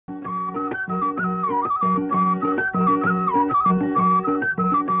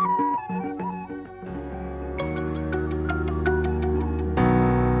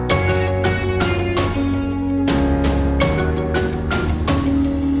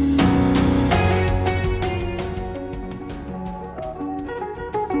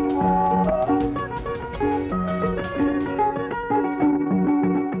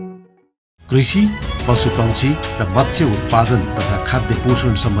कृषि, पशुपक्षी र मत्स्य उत्पादन तथा खाद्य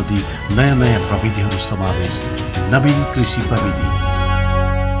पोषण सम्बन्धी नयाँ प्रविधिहरू समावेश। नवीन कृषि प्रविधि।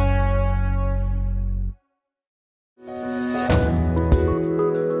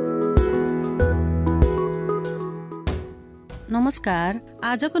 नमस्कार।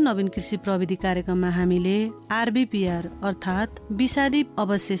 आजको नवीन कृषि प्रविधि कार्यक्रममा हामीले RBPR अर्थात् विषादी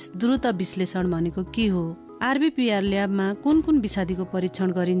अवशेष द्रुत विश्लेषण भनेको के हो, RBPR ल्याबमा कुन विषादीको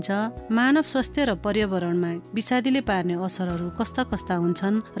परीक्षण गरिन्छ, मानव स्वास्थ्य र पर्यावरणमा विषादीले पार्ने असरहरू कस्ता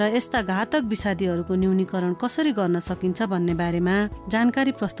हुन्छन् र यस्ता घातक विषादीहरूको न्यूनीकरण कसरी गर्न सकिन्छ भन्ने बारेमा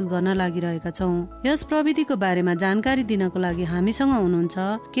जानकारी प्रस्तुत गर्न लागिरहेका छौँ। यस प्रविधिको बारेमा जानकारी दिनको लागि हामीसँग हुनुहुन्छ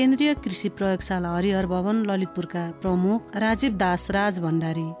केन्द्रीय कृषि प्रयोगशाला हरिहर भवन ललितपुरका प्रमुख राजीव दास राज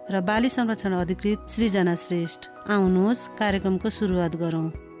भण्डारी र बाली संरक्षण अधिकृत सृजना श्रेष्ठ। आउनुहोस् कार्यक्रमको सुरुवात गरौँ।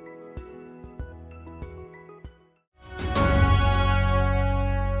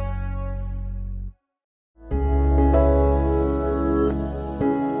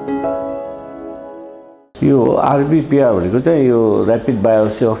 यो RBPR भनेको चाहिँ यो rapid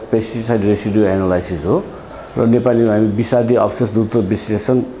biopsy of pesticide residue analysis हो र नेपालीमा हामी विषादी अवशेष द्रुत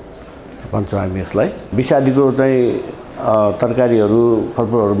विश्लेषण भन्छौँ हामी यसलाई। विषादीको चाहिँ तरकारीहरू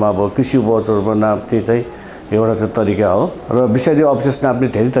फलफुलहरूमा अब कृषि उपजहरूमा नाप्ने चाहिँ एउटा चाहिँ तरिका हो र विषादी अवशेष नाप्ने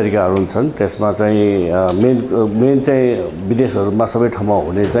धेरै तरिकाहरू हुन्छन्। त्यसमा चाहिँ मेन चाहिँ विदेशहरूमा सबै ठाउँमा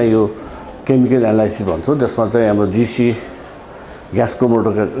हुने चाहिँ यो केमिकल एनालाइसिस भन्छौँ। त्यसमा चाहिँ हाम्रो GC ग्यास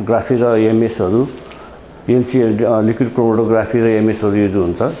क्रोमेटोग्राफी र एमएसहरू, LC लिक्विड क्रोमेटोग्राफी र एमएसहरू युज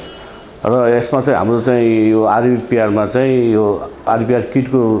हुन्छ र यसमा चाहिँ हाम्रो चाहिँ यो RBPR-मा चाहिँ यो RBPR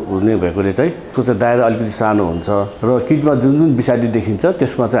किटको हुने भएकोले चाहिँ त्यसको चाहिँ दायरा अलिकति सानो हुन्छ र किटमा जुन विषादी देखिन्छ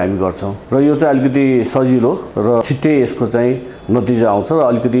त्यसमा चाहिँ हामी गर्छौँ र यो चाहिँ अलिकति सजिलो र छिट्टै यसको चाहिँ नतिजा आउँछ र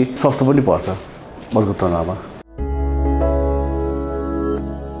अलिकति सस्तो पनि पर्छ अर्को तुलनामा।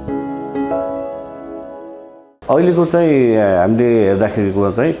 अहिलेको चाहिँ हामीले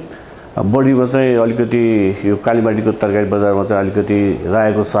हेर्दाखेरिको चाहिँ बढीमा चाहिँ अलिकति यो कालीमाटीको तरकारी बजारमा चाहिँ अलिकति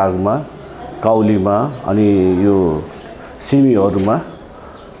रायोको सागमा, काउलीमा अनि यो सिमीहरूमा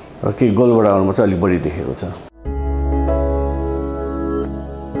र केही गोलबडाहरूमा चाहिँ अलिक बढी देखेको छ।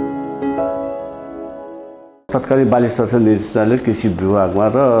 तत्कालीन बाली संरक्षण निर्देशनालय कृषि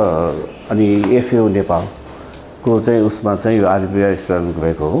विभागमा र अनि FAO नेपालको चाहिँ उसमा चाहिँ यो RBPR एक्सपेरिमेन्ट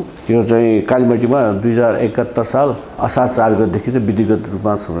भएको हो। यो चाहिँ कालीमाटीमा 2071 साल असार 4 गतेदेखि चाहिँ विधिगत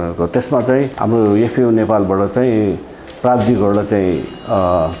रूपमा सुरु भएको। त्यसमा चाहिँ हाम्रो FAO नेपालबाट चाहिँ प्राविधिकहरूलाई चाहिँ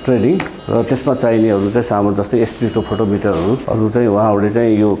ट्रेनिङ र त्यसमा चाहिनेहरू चाहिँ सामान जस्तै एस्पिक्टो फोटोमिटरहरू चाहिँ उहाँहरूले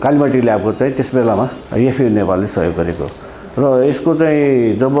चाहिँ यो कालीमाटी ल्याबको चाहिँ त्यस बेलामा FAO नेपालले सहयोग गरेको र यसको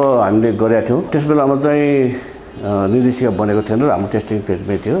चाहिँ जब हामीले गरेका थियौँ त्यस बेलामा चाहिँ निर्देशिका बनेको थिएन र हाम्रो टेस्टिङ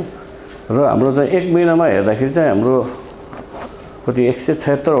फेजमै थियो र हाम्रो चाहिँ 1 महिनामा हेर्दाखेरि चाहिँ हाम्रो कति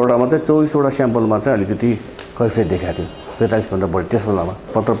 176वटामा चाहिँ 24वटा स्याम्पलमा चाहिँ अलिकति कैफियत देखाएको थियो, 45भन्दा बढी। त्यस बेलामा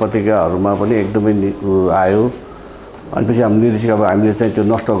पत्र पत्रिकाहरूमा पनि एकदमै आयो। अनिपछि हाम्रो निर्देशिकाबाट हामीले चाहिँ त्यो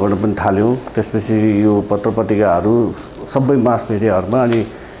नष्ट गर्न पनि थाल्यौँ। त्यसपछि यो पत्र पत्रिकाहरू सबै मास मिडियाहरूमा अनि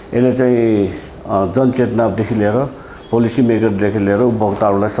यसले चाहिँ जनचेतनादेखि लिएर पोलिसी मेकरदेखि लिएर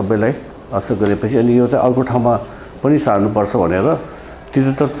उपभोक्ताहरूलाई सबैलाई असर गरेपछि अनि यो चाहिँ अर्को ठाउँमा पनि सार्नुपर्छ भनेर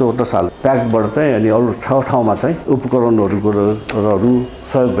 73-74 साल प्याकबाट चाहिँ अनि अरू 6 ठाउँमा चाहिँ उपकरणहरूको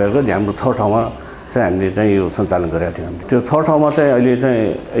सहयोग भएको हाम्रो 6 ठाउँमा चाहिँ हामीले चाहिँ यो सञ्चालन गरेका थियौँ। त्यो 6 ठाउँमा चाहिँ अहिले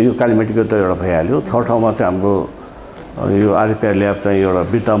चाहिँ यो कालीमाटीको त एउटा भइहाल्यो। 6 ठाउँमा चाहिँ हाम्रो यो RBPR ल्याब चाहिँ एउटा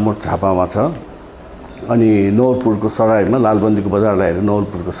बिर्तामोड झापामा छ, अनि नवलपुरको सराईमा, लालबन्दीको बजारलाई हेरेर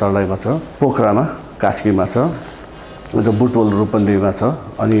नवलपुरको सराईमा छ, पोखरामा कास्कीमा छ, बुटवल रूपन्देहीमा छ,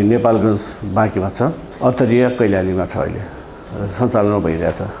 अनि नेपालगञ्ज बाँकीमा छ, अत्तरिया कैलालीमा छ। अहिले सञ्चालनमा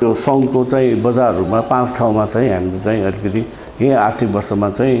भइरहेछ। यो सङ्घको चाहिँ बजारहरूमा 5 ठाउँमा चाहिँ हामीले चाहिँ अलिकति यही आर्थिक वर्षमा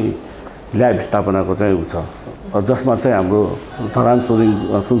चाहिँ ल्याब स्थापनाको चाहिँ उ छ, जसमा चाहिँ हाम्रो धरान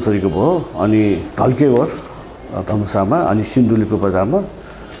सुनसरीको भयो, अनि ढल्केवर धनुषामा, अनि सिन्धुलीको बजारमा,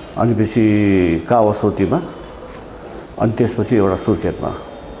 अनि पछि कावासोतीमा, अनि त्यसपछि एउटा सुर्खेतमा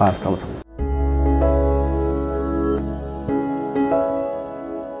 5 ठाउँ छ।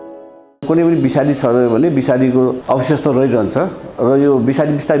 कुनै पनि विषादी छ भने विषादीको अवशेष त रहिरहन्छ र यो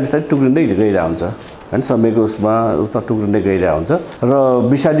विषादी बिस्तारै टुक्रिँदै गइरहेको हुन्छ हैन, समयको उसमा टुक्रिँदै गइरहेको हुन्छ र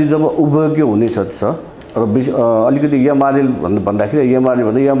विषादी जब उपभोग्य हुनेछ र अलिकति एमआरएल भन्दाखेरि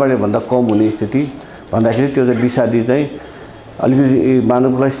एमआरएल भन्दा कम हुने स्थिति भन्दाखेरि त्यो चाहिँ विषादी चाहिँ अलिकति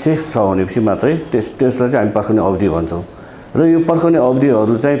मानवलाई सेफ छ भनेपछि मात्रै त्यसलाई चाहिँ हामी पर्खने अवधि भन्छौँ र यो पर्खने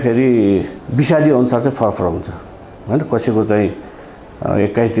अवधिहरू चाहिँ फेरि विषादी अनुसार चाहिँ फरक हुन्छ हैन। कसैको चाहिँ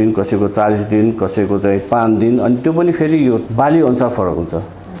 21 दिन, कसैको 40 दिन, कसैको चाहिँ 5 दिन, अनि त्यो पनि फेरि यो बाली अनुसार फरक हुन्छ।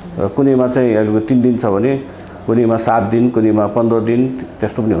 कुनैमा चाहिँ अहिलेको 3 दिन छ भने कुनैमा 7 दिन, कुनैमा 15 दिन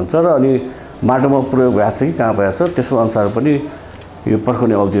त्यस्तो पनि हुन्छ र अनि माटोमा प्रयोग भएको छ कि कहाँ भएको छ त्यसको अनुसार पनि यो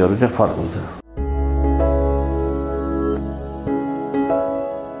पर्खाउने अवधिहरू चाहिँ फरक हुन्छ।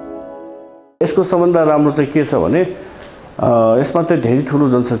 यसको सबभन्दा राम्रो चाहिँ के छ भने यसमा चाहिँ धेरै ठुलो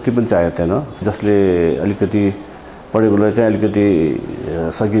जनशक्ति पनि चाहिएको थिएन, जसले अलिकति पढेकोलाई चाहिँ अलिकति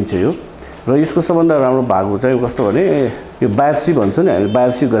सकिन्छ यो। र यसको सबभन्दा राम्रो भाग चाहिँ कस्तो भने यो बायोप्सी भन्छ नि, हामीले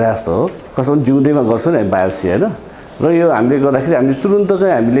बायोप्सी गरे जस्तो हो, कस्तो पनि जिउँदैमा गर्छौँ नि हामी बायोप्सी होइन। र यो हामीले गर्दाखेरि हामीले तुरुन्त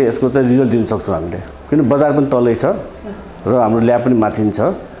चाहिँ हामीले यसको चाहिँ रिजल्ट दिन सक्छौँ हामीले, किन बजार पनि तलै छ र हाम्रो ल्याब पनि माथि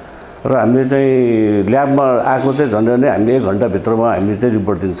छ। र हामीले चाहिँ ल्याबमा आएको चाहिँ झन्डै हामीले 1 घन्टाभित्रमा हामीले चाहिँ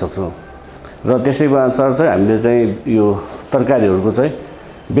रिपोर्ट दिन सक्छौँ। र त्यसैको अनुसार चाहिँ हामीले चाहिँ यो तरकारीहरूको चाहिँ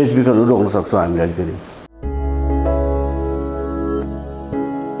बेचबिखनहरू रोक्न सक्छौँ हामीले अलिकति।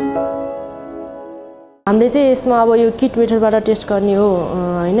 हामीले चाहिँ यसमा अब यो किट मेथडबाट टेस्ट गर्ने हो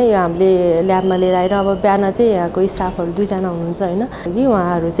हैन। यो हामीले ल्याबमा लिएर आएर अब बिहान चाहिँ यहाँको स्टाफहरू 2 जना हुनुहुन्छ हैन, कि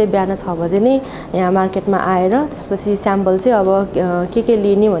उहाँहरू चाहिँ बिहान 6 बजे नै यहाँ मार्केटमा आएर त्यसपछि स्याम्पल चाहिँ अब के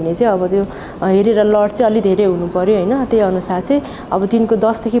लिने भन्ने चाहिँ अब त्यो हेरेर लट चाहिँ अलि धेरै हुनु पर्यो हैन। त्यही अनुसार चाहिँ अब दिनको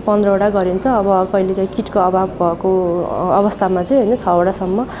 10 देखि 15 वटा गरिन्छ। अब कहिलेकाहीँ किटको अभाव भएको अवस्थामा चाहिँ हैन 6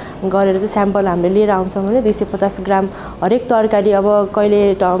 वटासम्म गरेर चाहिँ स्याम्पल हामीले लिएर आउँछौँ भने 250 ग्राम हरेक तरकारी, अब कहिले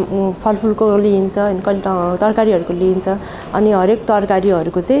फलफुलको लिइन्छ हैन, कहिले तरकारीहरूको लिइन्छ। अनि हरेक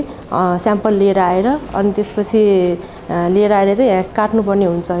तरकारीहरूको चाहिँ स्याम्पल लिएर आएर अनि त्यसपछि लिएर आएर चाहिँ यहाँ काट्नुपर्ने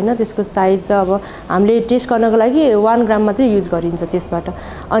हुन्छ हैन। त्यसको साइज चाहिँ अब हामीले टेस्ट गर्नको लागि 1 ग्राम मात्रै युज गरिन्छ त्यसबाट।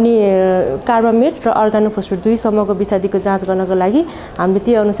 अनि कार्बामेट र अर्गानोफोस्फेट 2 सम्मको विषादीको जाँच गर्नको लागि हामीले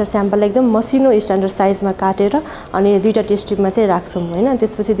त्यही अनुसार स्याम्पल एकदम मसिनो स्ट्यान्डर्ड साइजमा काटेर अनि 2टा टेस्ट ट्युबमा चाहिँ राख्छौँ हैन।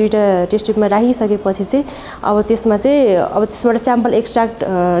 त्यसपछि 2टा टेस्ट ट्युबमा राखिसकेपछि चाहिँ अब त्यसमा चाहिँ अब त्यसबाट स्याम्पल एक्सट्र्याक्ट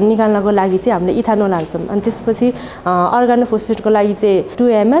निकाल्नको लागि चाहिँ हामीले इथानोल हाल्छौँ। अनि त्यसपछि अर्गानोफोस्फेटको लागि चाहिँ 2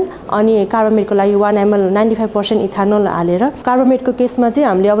 ml अनि कार्बामेटको लागि 1 ml 95% इथानोल हालेर, कार्बामेटको केसमा चाहिँ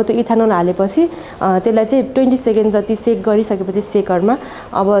हामीले अब त्यो इथानोल हालेपछि त्यसलाई चाहिँ 20 सेकेन्ड जति सेक गरिसकेपछि सेकरमा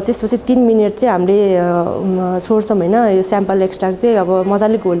अब त्यसपछि 3 मिनट चाहिँ हामीले छोड्छौँ हैन। यो स्याम्पल एक्सट्र्याक्ट चाहिँ अब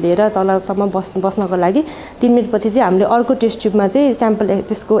मजाले घोलिएर तलसम्म बस्नको लागि 3 मिनटपछि चाहिँ हामीले अर्को टेस्ट ट्युबमा चाहिँ स्याम्पल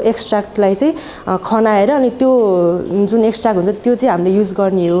त्यसको एक्सट्र्याक्टलाई चाहिँ खनाएर अनि त्यो जुन एक्सट्र्याक्ट हुन्छ त्यो चाहिँ हामीले युज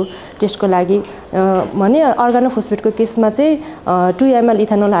गर्ने हो टेस्टको लागि। भने अर्गानोफोस्फेटको केसमा चाहिँ 2 ml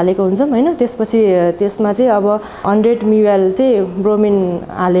इथानोल हालेको हुन्छौँ हैन। त्यसपछि त्यसमा चाहिँ अब 100 ml चाहिँ ब्रोमिन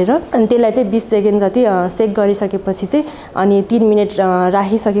हालेर अनि त्यसलाई चाहिँ 20 सेकेन्ड जति सेक गरिसकेपछि चाहिँ अनि 3 मिनट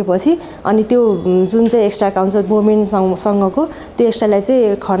राखिसकेपछि अनि त्यो जुन चाहिँ एक्स्ट्रा आउँछ ब्रोमिनसँगको त्यो एक्स्ट्रालाई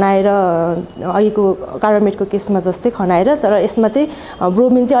चाहिँ खनाएर अघिको कार्बामेटको केसमा जस्तै खनाएर, तर यसमा चाहिँ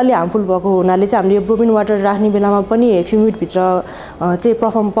ब्रोमिन चाहिँ अलि हार्मफुल भएको हुनाले चाहिँ हामीले ब्रोमिन वाटर राख्ने बेलामा पनि फ्युमिडभित्र चाहिँ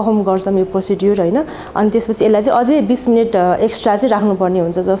पर्फर्म गर्छौँ यो प्रोसिड्युर हैन। अनि त्यसपछि यसलाई चाहिँ अझै 20 मिनट एक्स्ट्रा चाहिँ राख्नुपर्ने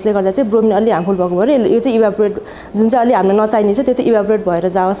हुन्छ, जसले गर्दा चाहिँ ब्रोमिन अलि हार्मफुल भएको भएर यो चाहिँ इभापोरेट जुन चाहिँ अलि हामीलाई नचाहिने छ त्यो चाहिँ इभापोरेट भएर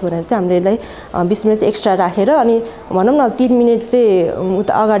जाओस् भनेर चाहिँ हामीले यसलाई 20 मिनट चाहिँ एक्स्ट्रा राखेर अनि भनौँ न 3 मिनट चाहिँ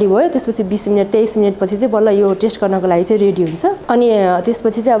उता अगाडि भयो, त्यसपछि 20 मिनट 23 मिनटपछि चाहिँ बल्ल यो टेस्ट गर्नको लागि चाहिँ रेडी हुन्छ। अनि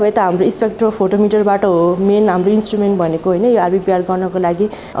त्यसपछि चाहिँ अब यता हाम्रो स्पेक्ट्रोफोटोमिटरबाट हो मेन हाम्रो इन्स्ट्रुमेन्ट भनेको हैन, यो RBPR गर्नको लागि।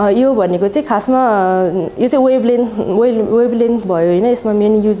 यो भनेको चाहिँ खासमा यो चाहिँ वेभलेन्थ भयो हैन, यसमा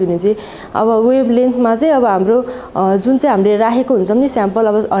मेन युज हुने चाहिँ अब वेभलेन्थमा चाहिँ अब हाम्रो जुन चाहिँ हामीले राखेको हुन्छौँ नि स्याम्पल,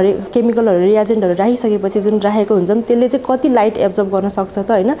 अब हरेक केमिकलहरू रिएजेन्टहरू राखिसकेपछि जुन राखेको हुन्छौँ त्यसले चाहिँ कति लाइट एब्जर्ब गर्न सक्छ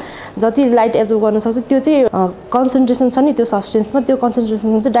त हैन। जति लाइट एब्जर्ब गर्न सक्छ त्यो चाहिँ कन्सन्ट्रेसन छ नि त्यो सब्सटेन्समा, त्यो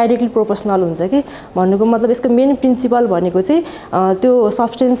कन्सन्ट्रेसन चाहिँ डाइरेक्टली प्रोपोर्सनल हुन्छ कि भन्नुको मतलब यसको मेन प्रिन्सिपल भनेको चाहिँ त्यो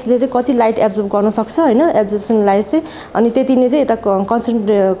सब्सटेन्सले चाहिँ कति लाइट एब्जर्ब गर्न सक्छ हैन, एब्जर्प्सन लाइट चाहिँ। अनि त्यति नै चाहिँ यता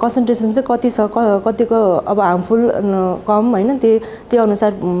कन्सन्ट्रेसन चाहिँ कति छ कतिको अब हार्मफुल कम हैन, त्यो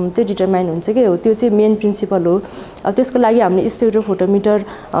अनुसार चाहिँ डिटरमाइन हुन्छ कि हो, त्यो चाहिँ मेन प्रिन्सिपल हो। अब त्यसको लागि हामीले स्पेक्ट्रोफोटोमिटर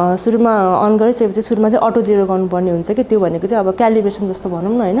सुरुमा अन गरिसकेपछि सुरुमा चाहिँ अटो जिरो गर्नुपर्ने हुन्छ कि, त्यो भनेको चाहिँ अब क्यालिब्रेसन जस्तो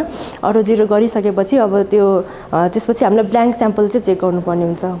भनौँ न हैन। अटो जिरो गरिसकेपछि अब त्यो त्यसपछि हामीले ब्ल्याङ्क स्याम्पल चाहिँ चेक गर्नुपर्ने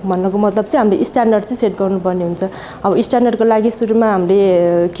हुन्छ। भन्नुको मतलब चाहिँ हामीले स्ट्यान्डर्ड चाहिँ सेट गर्नुपर्ने हुन्छ। अब स्ट्यान्डर्डको लागि सुरुमा हामीले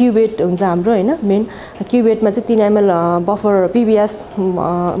क्युबेट हुन्छ हाम्रो हैन, मेन क्युबेटमा चाहिँ 3 ml बफर PBS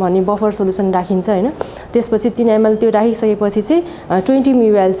भन्ने बफर सोलुसन राखिन्छ हैन। त्यसपछि 3 ml त्यो राखिसकेपछि चाहिँ 20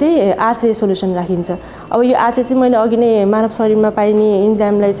 ml चाहिँ आचे सोलुसन राखिन्छ। अब यो आचे चाहिँ मैले अघि नै मानव शरीरमा पाइने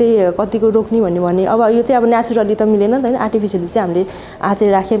इन्जाइमलाई चाहिँ कतिको रोक्ने भने अब यो चाहिँ अब नेचुरली त मिलेन त हैन, आर्टिफिसियली चाहिँ हामीले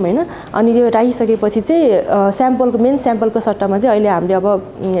आचे राख्यौँ हैन। अनि यो राखिसकेपछि चाहिँ स्याम्पलको मेन स्याम्पलको सट्टामा चाहिँ अहिले हामीले अब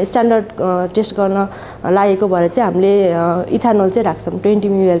स्ट्यान्डर्ड टेस्ट गर्न लागेको भएर चाहिँ हामीले इथानोल चाहिँ राख्छौँ 20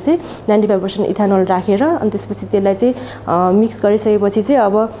 ml चाहिँ 95% इथानोल राखेर अनि त्यसपछि त्यसलाई चाहिँ मिक्स गरिसकेपछि चाहिँ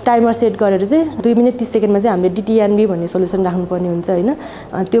अब टाइमर सेट गरेर चाहिँ 2 मिनट 30 सेकेन्डमा चाहिँ हामीले DTNB भन्ने सोलुसन राख्नुपर्ने हुन्छ हैन।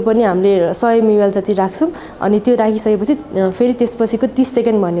 त्यो पनि हामीले 100 ml जति राख्छौँ। अनि त्यो राखिसकेपछि फेरि त्यसपछिको 30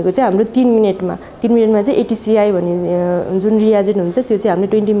 सेकेन्ड भनेको चाहिँ हाम्रो 3 मिनटमा चाहिँ ATC ATCI भन्ने जुन रियाजेन्ट हुन्छ त्यो चाहिँ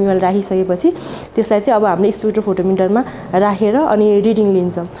हामीले 20 ml राखिसकेपछि त्यसलाई चाहिँ अब हामीले स्पेक्ट्रोफोटोमिटरमा राखेर अनि रिडिङ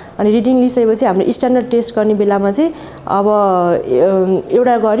लिन्छौँ। अनि रिडिङ लिइसकेपछि हामीले स्ट्यान्डर्ड टेस्ट गर्ने बेलामा चाहिँ अब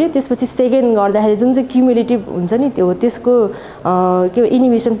एउटा गर्यो, त्यसपछि सेकेन्ड गर्दाखेरि जुन चाहिँ क्युमुलेटिभ हुन्छ नि त्यसको के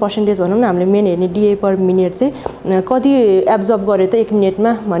इनिबिसन पर्सेन्टेज भनौँ न, हामीले मेन हेर्ने DA पर मिनट चाहिँ कति एब्जर्ब गर्यो त 1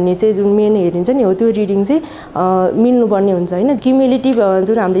 मिनटमा भन्ने चाहिँ जुन मेन हेरिन्छ नि हो त्यो रिडिङ चाहिँ मिल्नुपर्ने हुन्छ होइन। क्युमुलेटिभ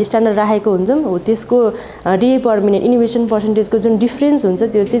जुन हामीले स्ट्यान्डर्ड राखेको हुन्छौँ हो त्यसको DA पर मिनट इनिबिसन पर्सेन्टेजको जुन डिफ्रेन्स हुन्छ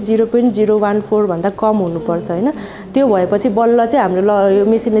त्यो चाहिँ 0.014 भन्दा कम हुनुपर्छ होइन। त्यो भएपछि बल्ल चाहिँ हाम्रो यो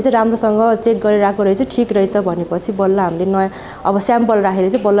मेसिनले चाहिँ राम्रोसँग चेक गरिरहेको रहेछ, ठिक रहेछ भनेपछि बल्ल हामीले नयाँ अब स्याम्पल राखेर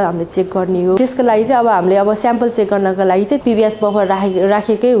चाहिँ बल्ल हामीले चेक गर्ने हो। त्यसको लागि चाहिँ अब हामीले अब स्याम्पल चेक गर्नको लागि चाहिँ PBS बफर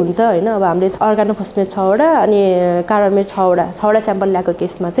राखेकै हुन्छ होइन। अब हामीले अर्गानोफोस्फेट 6 वटा अनि कार्बामेट 6 वटा स्याम्पल ल्याएको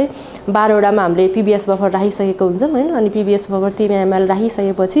केसमा चाहिँ 12 वटामा हामीले PBS बफर राखिसकेको हुन्छौँ होइन। अनि PBS बफर 3 ml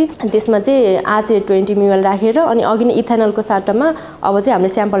राखिसकेपछि त्यसमा चाहिँ आचे 20 ml राखेर अनि अघि नै इथेनलको साटोमा अब चाहिँ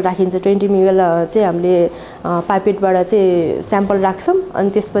हामीले स्याम्पल राखिन्छ 20 ml चाहिँ हामीले पाइपेटबाट चाहिँ स्याम्पल राख्छौँ। अनि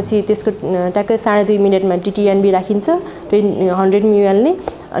त्यसपछि त्यसको ट्याक्कै 2.5 मिनटमा TTNB राखिन्छ 100 ml नै।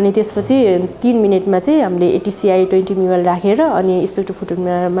 अनि त्यसपछि 3 मिनटमा चाहिँ हामीले ATCI 20 ml राखेर अनि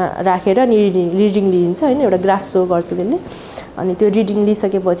स्पेक्ट्रोफोटोमिटरमा राखेर अनि रिडिङ लिइन्छ होइन। एउटा ग्राफ सो गर्छ त्यसले। अनि त्यो रिडिङ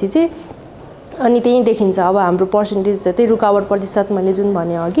लिइसकेपछि चाहिँ अनि त्यही देखिन्छ अब हाम्रो पर्सेन्टेज त्यही रुकावट प्रतिशत मैले जुन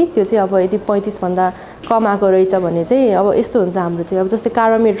भने अघि त्यो चाहिँ अब यदि 35 भन्दा कम आएको रहेछ भने चाहिँ अब यस्तो हुन्छ हाम्रो चाहिँ अब जस्तै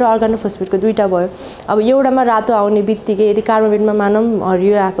कार्बामेट र अर्गानोफोस्फेटको दुईटा भयो। अब एउटामा रातो आउने बित्तिकै यदि कार्बामेटमा मानौँ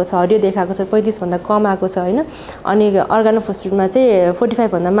हरियो आएको छ, हरियो देखाएको छ 35 भन्दा कम आएको छ होइन। अनि अर्गानोफोस्फेटमा चाहिँ 45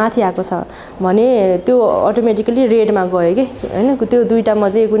 भन्दा माथि आएको छ भने त्यो अटोमेटिकली रेडमा गयो कि होइन। त्यो दुईटा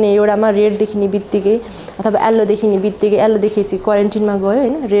मध्ये कुनै एउटामा रेड देखिने बित्तिकै अथवा येल्लो देखिने बित्तिकै येल्लो देखेपछि क्वारेन्टिनमा गयो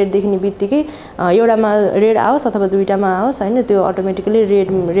होइन। रेड देखिने बित्तिकै एउटामा रेड आओस् अथवा दुईटामा आओस् होइन, त्यो अटोमेटिकली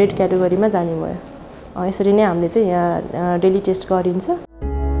रेड क्याटेगोरीमा जाने भयो। यसरी नै हामीले चाहिँ यहाँ डेली टेस्ट गरिन्छ।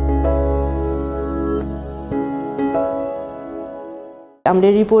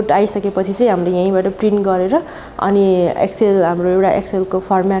 हामीले रिपोर्ट आइसकेपछि चाहिँ हामीले यहीँबाट प्रिन्ट गरेर अनि एक्सेल हाम्रो एउटा एक्सेलको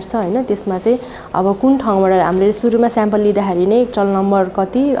फर्मेट छ होइन। त्यसमा चाहिँ अब कुन ठाउँबाट हामीले सुरुमा स्याम्पल लिँदाखेरि नै चल नम्बर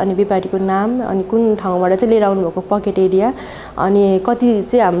कति अनि व्यापारीको नाम अनि कुन ठाउँबाट चाहिँ लिएर आउनुभएको पकेट एरिया अनि कति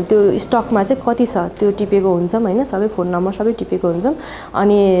चाहिँ हाम्रो त्यो स्टकमा चाहिँ कति छ त्यो टिपेको हुन्छौँ होइन। सबै फोन नम्बर सबै टिपेको हुन्छौँ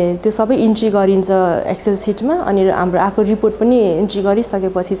अनि त्यो सबै इन्ट्री गरिन्छ एक्सेल सिटमा। अनि हाम्रो आएको रिपोर्ट पनि इन्ट्री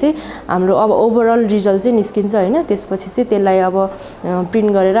गरिसकेपछि चाहिँ हाम्रो अब ओभरअल रिजल्ट चाहिँ निस्किन्छ होइन। त्यसपछि चाहिँ त्यसलाई अब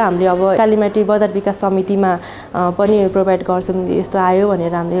प्रिन्ट गरेर हामीले अब कालीमाटी बजार विकास समितिमा पनि प्रोभाइड गर्छौँ यस्तो आयो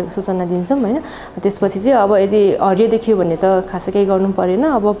भनेर हामीले सूचना दिन्छौँ होइन। त्यसपछि चाहिँ अब यदि हरियो देखियो भने त खासै केही गर्नु परेन।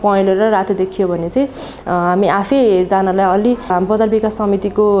 अब पहेँलो र रातो देखियो भने चाहिँ हामी आफै जानलाई अलि बजार विकास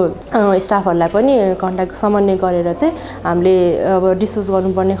समितिको स्टाफहरूलाई पनि कन्ट्याक्ट समन्वय गरेर चाहिँ हामीले अब डिस्पोज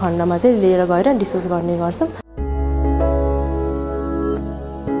गर्नुपर्ने खण्डमा चाहिँ लिएर गएर डिस्पोज गर्ने गर्छौँ।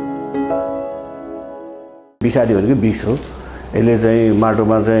 विषादी भनेको विष हो। यसले चाहिँ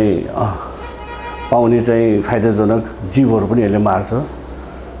माटोमा चाहिँ पाउने चाहिँ फाइदाजनक जीवहरू पनि यसले मार्छ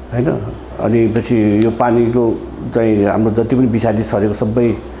होइन। अनि पछि यो पानीको चाहिँ हाम्रो जति पनि विषादी छरेको सबै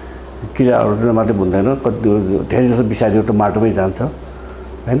किराहरू मात्रै हुँदैन, धेरै जस्तो विषादीहरू त माटोमै जान्छ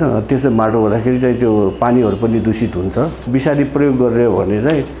होइन। त्यसो माटो हुँदाखेरि चाहिँ त्यो पानीहरू पनि दूषित हुन्छ। विषादी प्रयोग गरेर भने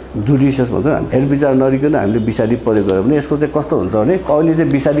चाहिँ जुडिसियस भन्छ, हेर विचार नरिकन हामीले विषादी प्रयोग गऱ्यो भने यसको चाहिँ कस्तो हुन्छ भने अहिले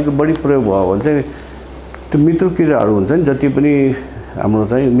चाहिँ विषादीको बढी प्रयोग भयो भने चाहिँ त्यो मित्र किराहरू हुन्छ नि जति पनि हाम्रो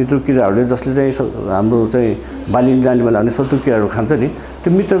चाहिँ मित्र किराहरूले जसले चाहिँ हाम्रो चाहिँ बाली गालीमा लाग्ने शत्रु किराहरू खान्छ नि,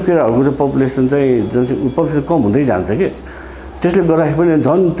 त्यो मित्र किराहरूको चाहिँ पपुलेसन चाहिँ पपुलेसन कम हुँदै जान्छ कि। त्यसले गर्दाखेरि पनि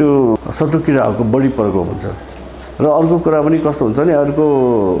झन् त्यो शत्रु किराहरूको बढी प्रकोप हुन्छ। र अर्को कुरा पनि कस्तो हुन्छ भने अर्को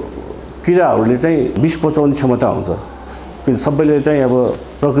किराहरूले चाहिँ विष पचाउने क्षमता हुन्छ। सबैले चाहिँ अब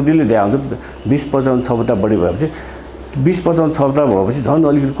प्रकृतिले दिएको हुन्छ विष पचाउने क्षमता बढी भएपछि विष पचाउने क्षमता भएपछि झन्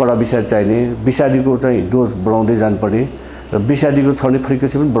अलिकति कडा विषादी चाहिने, विषादीको चाहिँ डोज बढाउँदै जानुपर्ने र विषादीको छर्ने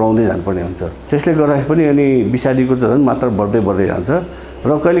फ्रिक्वेन्सी पनि बढाउँदै जानुपर्ने हुन्छ। त्यसले गर्दाखेरि पनि अनि विषादीको चाहिँ झन् मात्रा बढ्दै जान्छ। र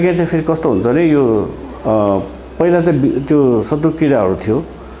कहिलेकाहीँ चाहिँ फेरि कस्तो हुन्छ भने यो पहिला चाहिँ त्यो शत्रु किराहरू थियो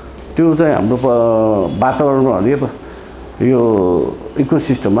त्यो चाहिँ हाम्रो वातावरणमा भने यो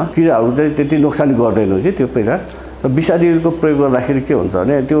इकोसिस्टममा किराहरू चाहिँ त्यति नोक्सानी गर्दैन कि त्यो पहिला। र विषादीको प्रयोग गर्दाखेरि के हुन्छ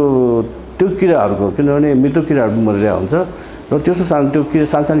भने त्यो किराहरूको किनभने मित्र किराहरू मरिरहेको हुन्छ र त्यस्तो त्यो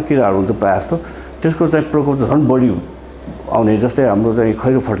सानो किराहरू हुन्छ प्रायः जस्तो त्यसको चाहिँ प्रकोप झन् बढी आउने। जस्तै हाम्रो चाहिँ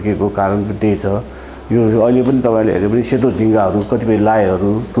खैरो फड्किएको कारण पनि त्यही छ। यो अहिले पनि तपाईँले हेऱ्यो भने सेतो झिङ्गाहरू कतिपय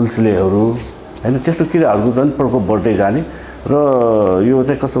लाइहरू तुलसीलेहरू होइन त्यस्तो किराहरूको झन् प्रकोप बढ्दै जाने। र यो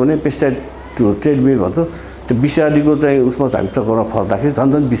चाहिँ कस्तो भने पेस्टिसाइड ट्रेडमिल भन्छ त्यो विषादीको चाहिँ उसमा हामी चक्करमा फर्दाखेरि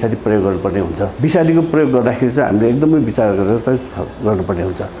झन् विषादी प्रयोग गर्नुपर्ने हुन्छ। विषादीको प्रयोग गर्दाखेरि चाहिँ हामीले एकदमै विचार गरेर चाहिँ गर्नुपर्ने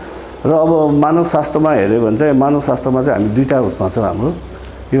हुन्छ। र अब मानव स्वास्थ्यमा हेऱ्यो भने चाहिँ मानव स्वास्थ्यमा चाहिँ हामी दुईटा उसमा छ हाम्रो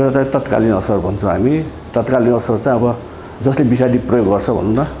एउटा चाहिँ तत्कालीन असर भन्छौँ हामी तत्कालीन असर चाहिँ अब जसले विषादी प्रयोग गर्छ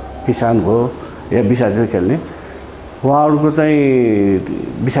भनौँ न किसान भयो या विषादी खेल्ने उहाँहरूको चाहिँ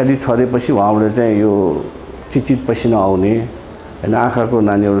विषादी छरेपछि उहाँहरूले चाहिँ यो चिचित पसिना आउने हैन आँखाको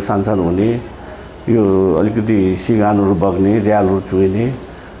नानीहरू सानसानो हुने यो अलिकति सिगानहरू बग्ने र्यालहरू चुइने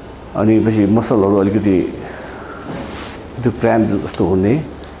अनि पछि मसलहरू अलिकति त्यो क्राम्प जस्तो हुने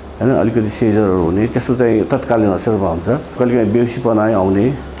हैन अलिकति सेजरहरू हुने त्यस्तो चाहिँ तत्कालीन असरमा हुन्छ कहिलेकाहीँ बेहोसीपना आउने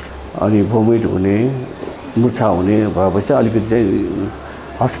अनि भोमिट हुने मुर्छा हुने भएपछि अलिकति चाहिँ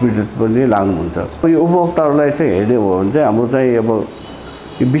हस्पिटल पनि लाग्नुहुन्छ यो उपभोक्ताहरूलाई चाहिँ हेर्ने हो भने चाहिँ हाम्रो चाहिँ अब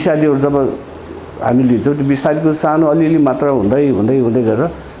यो विषादीहरू जब हामी लिन्छौँ त्यो विषादीको सानो अलिअलि मात्रा हुँदै हुँदै हुँदै गएर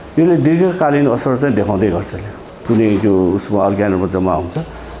यसले दीर्घकालीन असर चाहिँ देखाउँदै गर्छ कुनै त्यो उसमा अर्ग्यानहरूमा जम्मा हुन्छ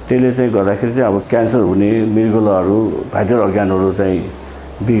त्यसले चाहिँ गर्दाखेरि चाहिँ अब क्यान्सर हुने मृगौलाहरू भाइटल अर्ग्यानहरू चाहिँ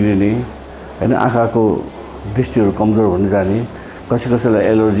बिग्रिने हैन आँखाको दृष्टिहरू कमजोर हुन जाने कसैलाई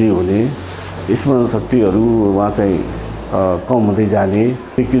एलर्जी हुने स्मरण शक्तिहरू उहाँ चाहिँ कम हुँदै जाने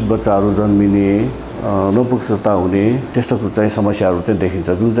विकृत बच्चाहरू जन्मिने नपुंसकता हुने त्यस्तो चाहिँ समस्याहरू चाहिँ देखिन्छ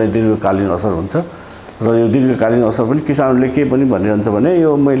जुन चाहिँ दीर्घकालीन असर हुन्छ र यो दीर्घकालीन असर पनि किसानहरूले के पनि भनिरहन्छ भने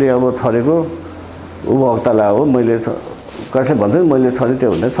यो मैले अब छरेको उपभोक्तालाई हो मैले कसै भन्छ नि मैले छरेँ त्यो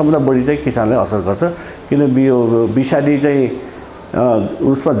भन्दा सबभन्दा बढी चाहिँ किसानलाई असर गर्छ किनकि यो विषादी चाहिँ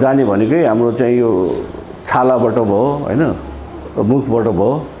उसमा जाने भनेकै हाम्रो चाहिँ यो छालाबाट भयो हैन मुखबाट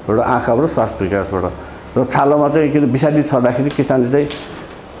भयो एउटा आँखाबाट श्वास प्रक्रियाबाट र छालामा चाहिँ किन विषादी छर्दाखेरि किसानले चाहिँ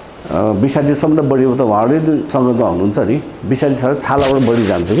विषादी सबभन्दा बढी त उहाँहरूले सङ्गतमा हुनुहुन्छ नि विषादी छालाबाट बढी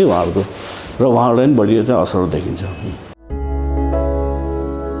जान्छ कि उहाँहरूको र उहाँहरूलाई पनि बढी चाहिँ असर देखिन्छ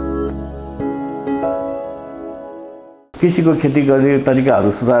कृषिको खेती गर्ने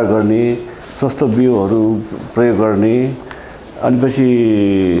तरिकाहरू सुधार गर्ने स्वस्थ बिउहरू प्रयोग गर्ने अनि पछि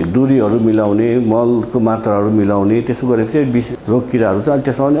दूरीहरू मिलाउने मलको मात्राहरू मिलाउने त्यसो गरेपछि रोग किराहरू चाहिँ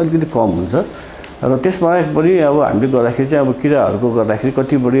त्यसमा पनि अलिकति कम हुन्छ र त्यसमा पनि अब हामीले गर्दाखेरि चाहिँ अब किराहरूको गर्दाखेरि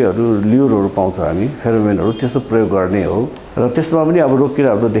कति बढीहरू ल्युरहरू पाउँछ हामी फेरोमेनहरू त्यस्तो प्रयोग गर्ने हो र त्यसमा पनि अब रोग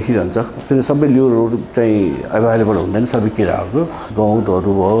किराहरू त देखिरहन्छ किन सबै ल्युरहरू चाहिँ एभाइलेबल हुँदैन सबै किराहरूको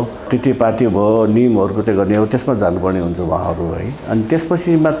गहुँतहरू भयो तितेपाती भयो निमहरूको चाहिँ गर्ने हो त्यसमा जानुपर्ने हुन्छ उहाँहरू है अनि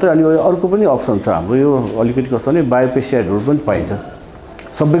त्यसपछि मात्र अनि अर्को पनि अप्सन छ हाम्रो यो अलिकति कस्तो भने बायोपेस्टिसाइडहरू पनि पाइन्छ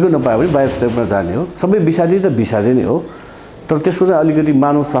सबैको नपाए पनि बायोपेस्टिसाइडमा जाने हो सबै विषादी त विषादी नै हो तर त्यसको चाहिँ अलिकति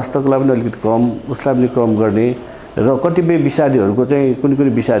मानव स्वास्थ्यको लागि पनि अलिकति कम उसलाई पनि कम गर्ने र कतिपय विषादीहरूको चाहिँ कुनै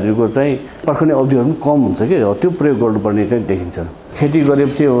विषादीहरूको चाहिँ पर्खने अवधिहरू पनि कम हुन्छ कि त्यो प्रयोग गर्नुपर्ने चाहिँ देखिन्छ खेती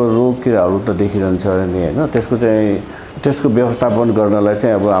गरेपछि अब रोग किराहरू त देखिरहन्छ नि हैन त्यसको व्यवस्थापन गर्नलाई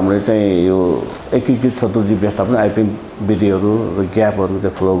चाहिँ अब हामीले चाहिँ यो एकीकृत शत्रुजी व्यवस्थापन आइपिएम विधिहरू र ग्यापहरू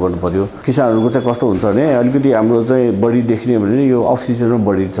चाहिँ फलो गर्नु पर्यो किसानहरूको चाहिँ कस्तो हुन्छ भने अलिकति हाम्रो चाहिँ बढी देखिने भने यो अफ सिजनमा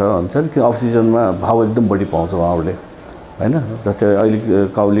बढी छ भन्छ कि अफ सिजनमा भाउ एकदम बढी पाउँछ उहाँहरूले हैन जस्तै अहिले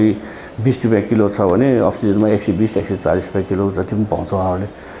काउली 20 रुपैयाँ किलो छ भने अफ सिजनमा 120 140 रुपैयाँ किलो जति पनि पाउँछ उहाँहरूले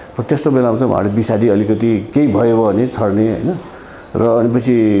र त्यस्तो बेलामा चाहिँ उहाँहरूले विषादी अलिकति केही भयो भने छर्ने हैन र अनि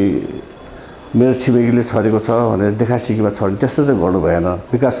पछि मेरो छिमेकीले छरेको छ भनेर देखासिकीमा छर्ने त्यस्तो चाहिँ गर्नु भएन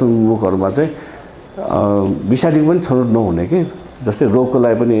विकासोन्मुखहरूमा चाहिँ विषादीको पनि छनौट नहुने कि जस्तै रोगको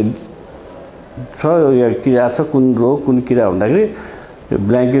लागि पनि छ या किरा छ कुन रोग कुन किरा भन्दाखेरि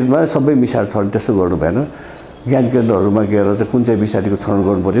ब्ल्याङ्केटमा सबै मिसाएर छर्ने त्यस्तो गर्नु भएन ज्ञान केन्द्रहरूमा गएर चाहिँ कुन चाहिँ विषादीको छनौट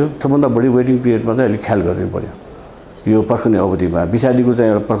गर्नु पर्यो सबभन्दा बढी वेटिङ पिरियडमा चाहिँ अलिक ख्याल गर्नु पर्यो यो पर्खने अवधिमा विषादीको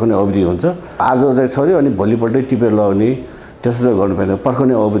चाहिँ एउटा पर्खने अवधि हुन्छ आज चाहिँ छर्यो अनि भोलिपल्टै टिपेर लगाउने त्यस्तो चाहिँ गर्नु भएन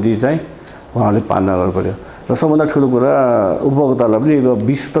पर्खने अवधि चाहिँ उहाँहरूले पालना गर्नु पर्यो र सबभन्दा ठुलो कुरा उपभोक्तालाई पनि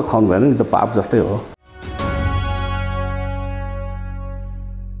विष त खुवाउनु भएन नि त पाप जस्तै हो